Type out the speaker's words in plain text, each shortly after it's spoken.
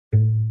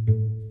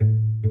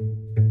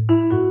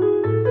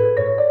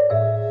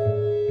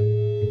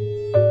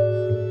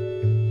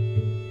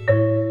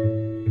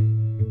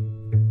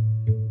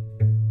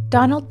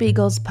Donald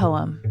Beagle's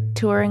poem,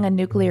 Touring a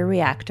Nuclear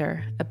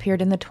Reactor,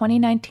 appeared in the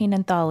 2019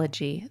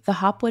 anthology, The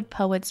Hopwood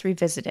Poets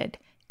Revisited,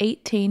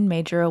 18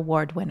 major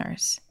award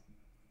winners.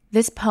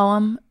 This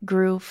poem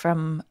grew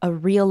from a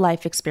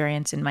real-life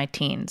experience in my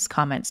teens,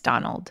 comments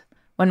Donald,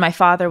 when my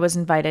father was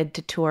invited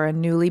to tour a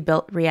newly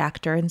built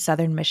reactor in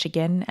southern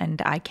Michigan,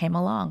 and I came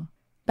along.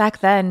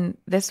 Back then,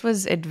 this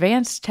was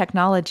advanced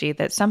technology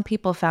that some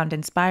people found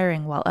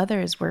inspiring while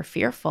others were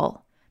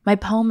fearful. My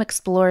poem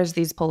explores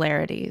these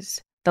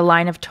polarities. The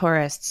line of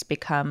tourists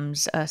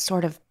becomes a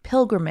sort of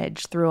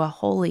pilgrimage through a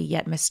holy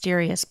yet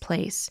mysterious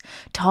place,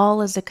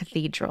 tall as a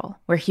cathedral,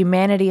 where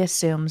humanity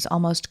assumes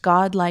almost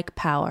godlike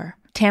power,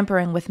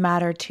 tampering with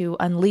matter to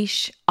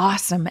unleash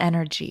awesome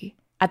energy.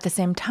 At the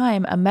same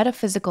time, a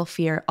metaphysical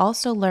fear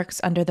also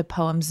lurks under the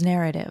poem's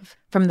narrative,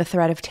 from the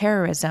threat of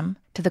terrorism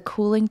to the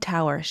cooling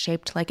tower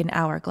shaped like an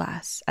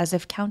hourglass, as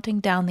if counting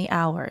down the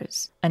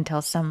hours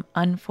until some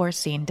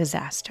unforeseen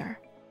disaster.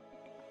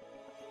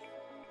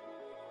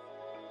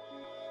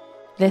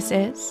 This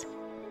is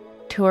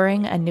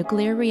Touring a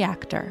Nuclear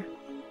Reactor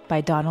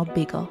by Donald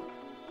Beagle.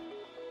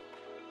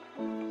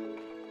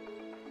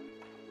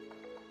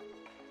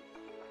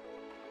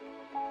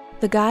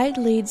 The guide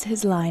leads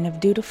his line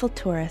of dutiful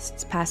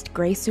tourists past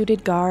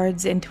gray-suited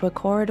guards into a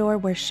corridor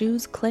where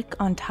shoes click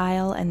on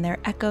tile and their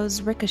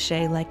echoes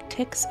ricochet like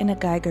ticks in a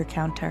Geiger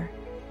counter.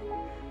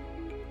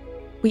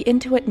 We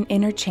intuit an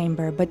inner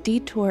chamber, but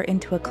detour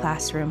into a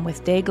classroom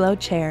with day-glow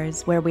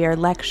chairs where we are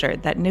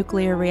lectured that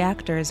nuclear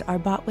reactors are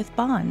bought with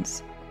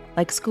bonds,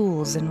 like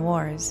schools and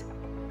wars.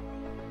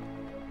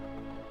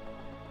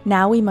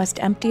 Now we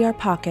must empty our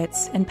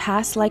pockets and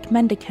pass like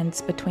mendicants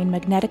between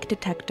magnetic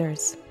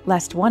detectors,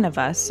 lest one of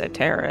us, a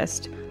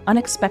terrorist,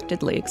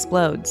 unexpectedly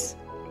explodes.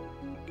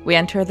 We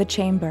enter the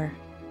chamber,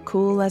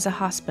 cool as a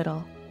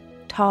hospital,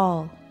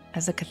 tall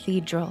as a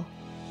cathedral.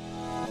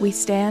 We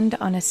stand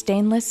on a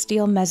stainless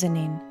steel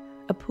mezzanine,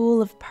 a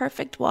pool of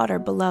perfect water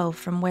below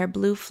from where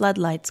blue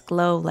floodlights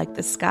glow like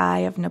the sky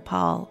of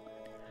Nepal.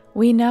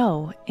 We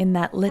know, in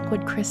that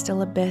liquid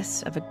crystal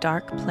abyss of a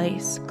dark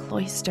place,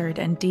 cloistered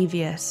and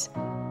devious,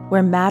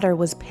 where matter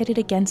was pitted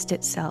against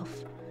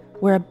itself,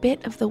 where a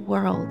bit of the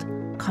world,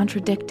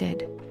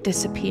 contradicted,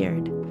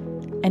 disappeared,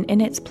 and in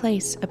its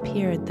place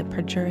appeared the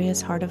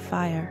perjurious heart of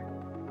fire.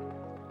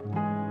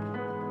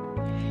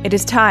 It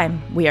is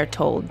time, we are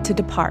told, to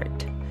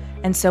depart,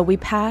 and so we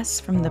pass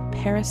from the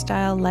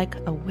peristyle like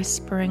a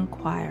whispering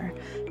choir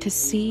to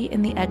see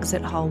in the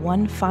exit hall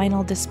one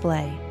final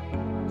display,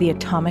 the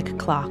atomic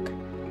clock,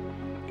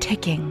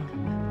 ticking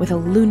with a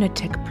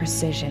lunatic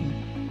precision.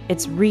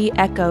 It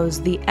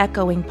re-echoes the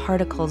echoing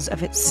particles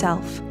of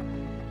itself.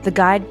 The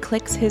guide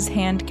clicks his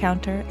hand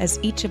counter as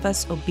each of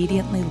us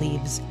obediently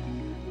leaves,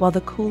 while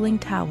the cooling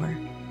tower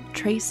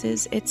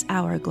traces its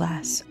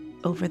hourglass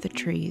over the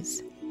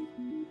trees.